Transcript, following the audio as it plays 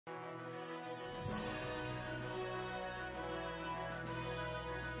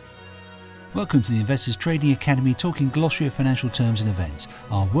Welcome to the Investors Trading Academy, talking glossary of financial terms and events.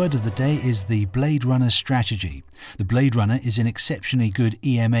 Our word of the day is the Bladerunner strategy. The Bladerunner is an exceptionally good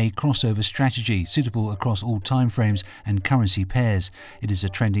EMA crossover strategy, suitable across all timeframes and currency pairs. It is a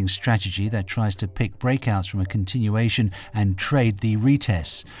trending strategy that tries to pick breakouts from a continuation and trade the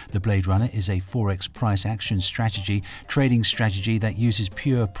retests. The Bladerunner is a Forex price action strategy, trading strategy that uses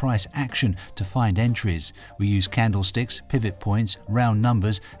pure price action to find entries. We use candlesticks, pivot points, round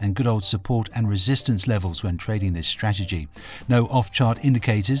numbers, and good old support and resistance levels when trading this strategy. No off-chart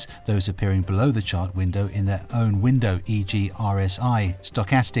indicators, those appearing below the chart window in their own window, e.g. RSI,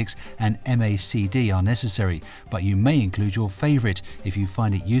 stochastics and MACD are necessary, but you may include your favorite if you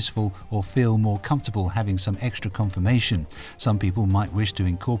find it useful or feel more comfortable having some extra confirmation. Some people might wish to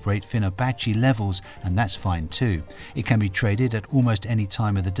incorporate Fibonacci levels, and that's fine too. It can be traded at almost any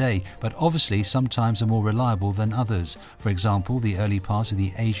time of the day, but obviously some times are more reliable than others. For example, the early part of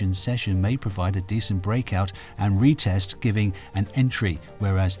the Asian session may provide a decent breakout and retest, giving an entry,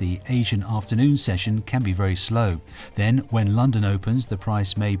 whereas the Asian afternoon session can be very slow. Then, when London opens, the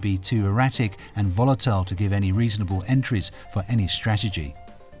price may be too erratic and volatile to give any reasonable entries for any strategy.